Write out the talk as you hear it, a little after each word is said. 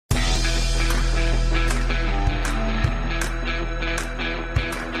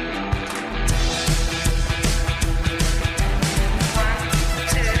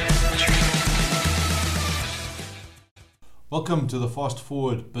Welcome to the Fast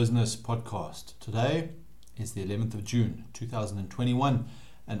Forward Business Podcast. Today is the 11th of June 2021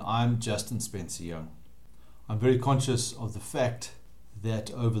 and I'm Justin Spencer Young. I'm very conscious of the fact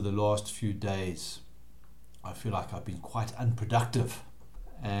that over the last few days I feel like I've been quite unproductive,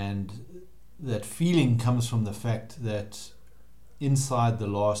 and that feeling comes from the fact that inside the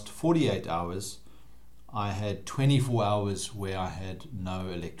last 48 hours I had 24 hours where I had no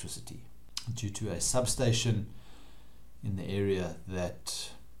electricity due to a substation in the area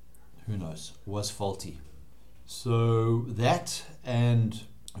that, who knows, was faulty. So that and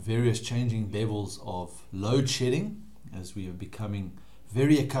various changing levels of load shedding, as we are becoming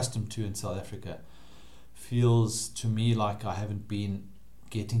very accustomed to in South Africa, feels to me like I haven't been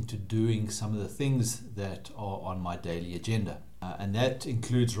getting to doing some of the things that are on my daily agenda. And that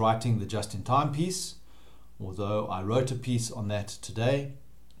includes writing the just-in-time piece, although I wrote a piece on that today,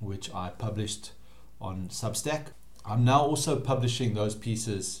 which I published on Substack. I'm now also publishing those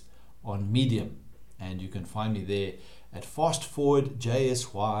pieces on Medium, and you can find me there at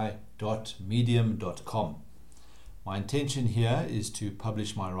fastforwardjsy.medium.com. My intention here is to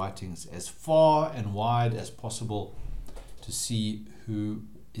publish my writings as far and wide as possible to see who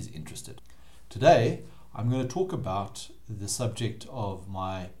is interested. Today, I'm going to talk about the subject of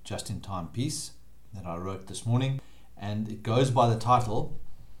my just-in-time piece that I wrote this morning, and it goes by the title,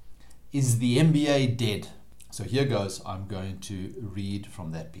 Is the MBA Dead? So here goes. I'm going to read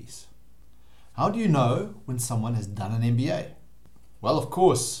from that piece. How do you know when someone has done an MBA? Well, of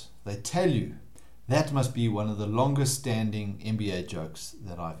course, they tell you. That must be one of the longest standing MBA jokes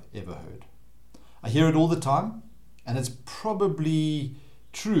that I've ever heard. I hear it all the time, and it's probably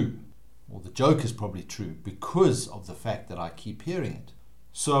true. Well, the joke is probably true because of the fact that I keep hearing it.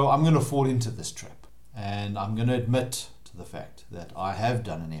 So I'm going to fall into this trap, and I'm going to admit to the fact that I have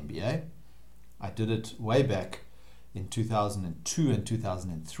done an MBA. I did it way back in 2002 and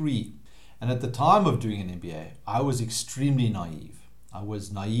 2003. And at the time of doing an MBA, I was extremely naive. I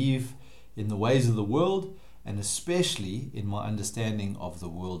was naive in the ways of the world, and especially in my understanding of the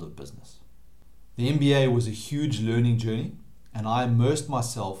world of business. The MBA was a huge learning journey, and I immersed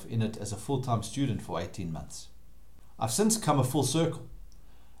myself in it as a full-time student for 18 months. I've since come a full circle.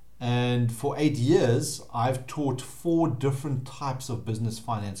 And for 8 years, I've taught 4 different types of business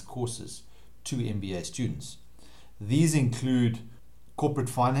finance courses to MBA students. These include corporate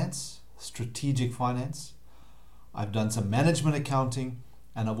finance, strategic finance. I've done some management accounting,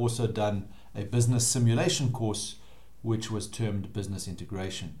 and I've also done a business simulation course, which was termed business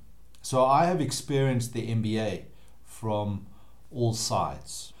integration. So I have experienced the MBA from all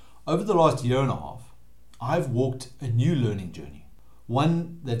sides. Over the last year and a half, I've walked a new learning journey,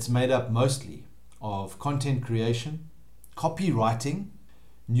 one that's made up mostly of content creation, copywriting,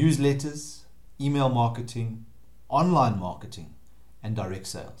 newsletters, email marketing, online marketing, and direct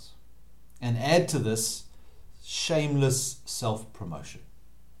sales. And add to this, shameless self-promotion.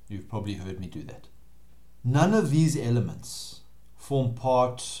 You've probably heard me do that. None of these elements form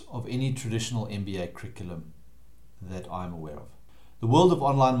part of any traditional MBA curriculum that I'm aware of. The world of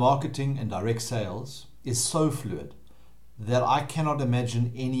online marketing and direct sales is so fluid that I cannot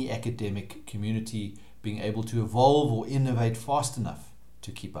imagine any academic community being able to evolve or innovate fast enough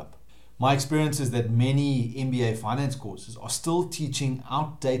to keep up. My experience is that many MBA finance courses are still teaching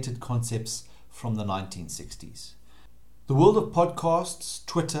outdated concepts from the 1960s. The world of podcasts,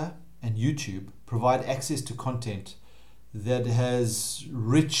 Twitter, and YouTube provide access to content that has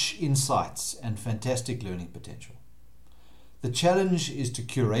rich insights and fantastic learning potential. The challenge is to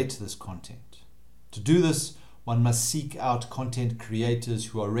curate this content. To do this, one must seek out content creators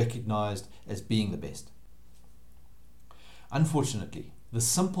who are recognized as being the best. Unfortunately, the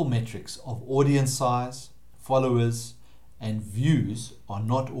simple metrics of audience size, followers, and views are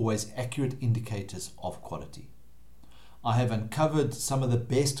not always accurate indicators of quality. I have uncovered some of the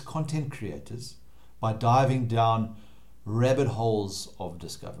best content creators by diving down rabbit holes of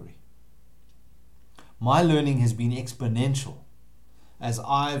discovery. My learning has been exponential as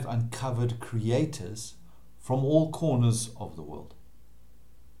I've uncovered creators from all corners of the world.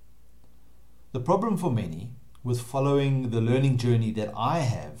 The problem for many with following the learning journey that I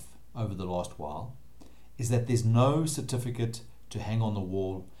have over the last while is that there's no certificate to hang on the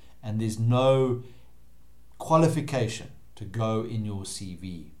wall, and there's no qualification to go in your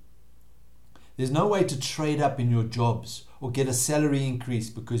CV. There's no way to trade up in your jobs or get a salary increase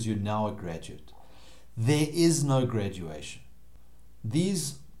because you're now a graduate. There is no graduation.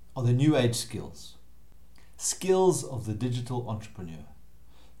 These are the new age skills of the digital entrepreneur.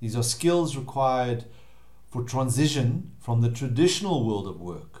 These are skills required for transition from the traditional world of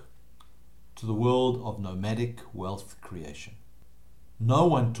work to the world of nomadic wealth creation. No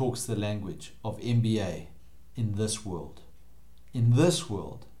one talks the language of MBA in this world. In this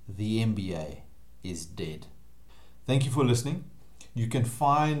world, the MBA is dead. Thank you for listening. You can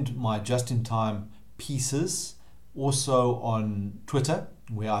find my just-in-time pieces also on Twitter,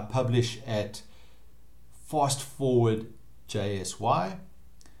 where I publish at FastForwardJSY.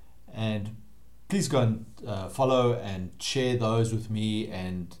 And please go and follow and share those with me.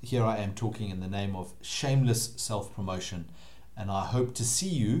 And here I am talking in the name of shameless self-promotion. And I hope to see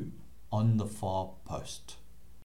you on the far post.